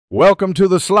Welcome to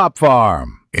the Slop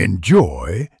Farm.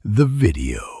 Enjoy the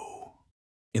video.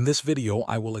 In this video,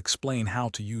 I will explain how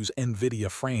to use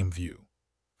NVIDIA Frame View.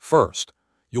 First,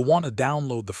 you'll want to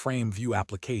download the Frame View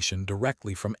application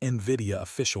directly from NVIDIA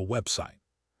official website.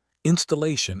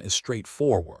 Installation is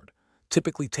straightforward,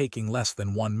 typically taking less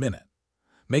than 1 minute.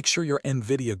 Make sure your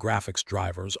NVIDIA graphics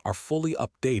drivers are fully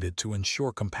updated to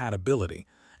ensure compatibility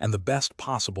and the best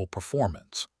possible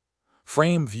performance.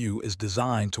 Frame View is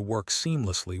designed to work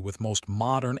seamlessly with most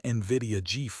modern NVIDIA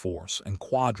GeForce and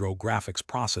Quadro graphics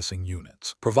processing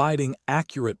units, providing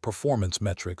accurate performance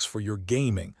metrics for your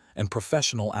gaming and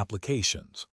professional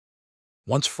applications.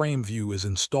 Once Frame View is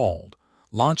installed,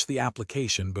 launch the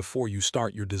application before you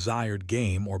start your desired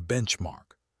game or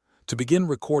benchmark. To begin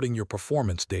recording your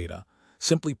performance data,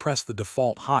 simply press the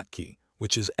default hotkey,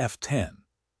 which is F10.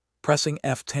 Pressing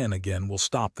F10 again will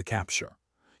stop the capture.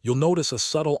 You'll notice a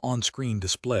subtle on-screen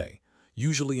display,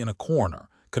 usually in a corner,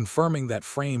 confirming that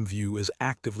Frame View is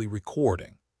actively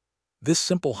recording. This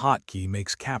simple hotkey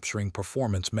makes capturing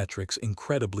performance metrics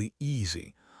incredibly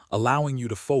easy, allowing you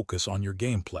to focus on your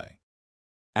gameplay.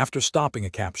 After stopping a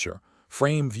capture,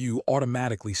 Frame View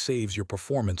automatically saves your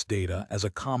performance data as a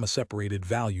comma-separated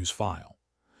values file.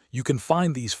 You can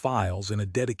find these files in a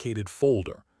dedicated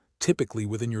folder, typically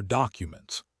within your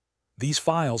documents. These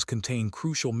files contain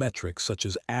crucial metrics such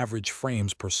as average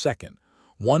frames per second,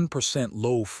 1%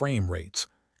 low frame rates,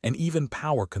 and even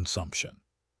power consumption.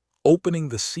 Opening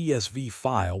the CSV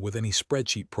file with any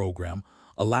spreadsheet program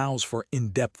allows for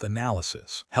in-depth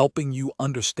analysis, helping you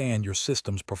understand your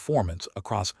system's performance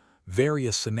across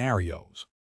various scenarios.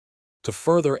 To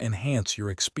further enhance your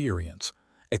experience,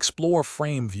 explore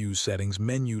Frame View settings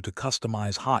menu to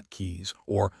customize hotkeys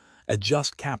or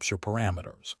adjust capture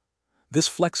parameters. This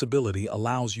flexibility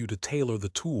allows you to tailor the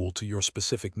tool to your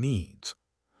specific needs.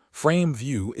 Frame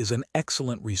View is an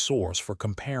excellent resource for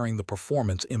comparing the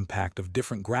performance impact of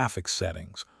different graphics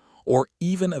settings or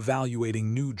even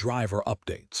evaluating new driver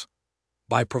updates.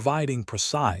 By providing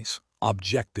precise,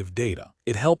 objective data,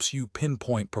 it helps you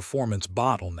pinpoint performance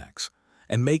bottlenecks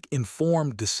and make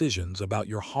informed decisions about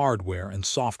your hardware and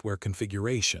software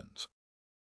configurations.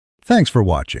 Thanks for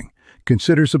watching.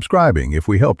 Consider subscribing if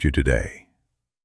we helped you today.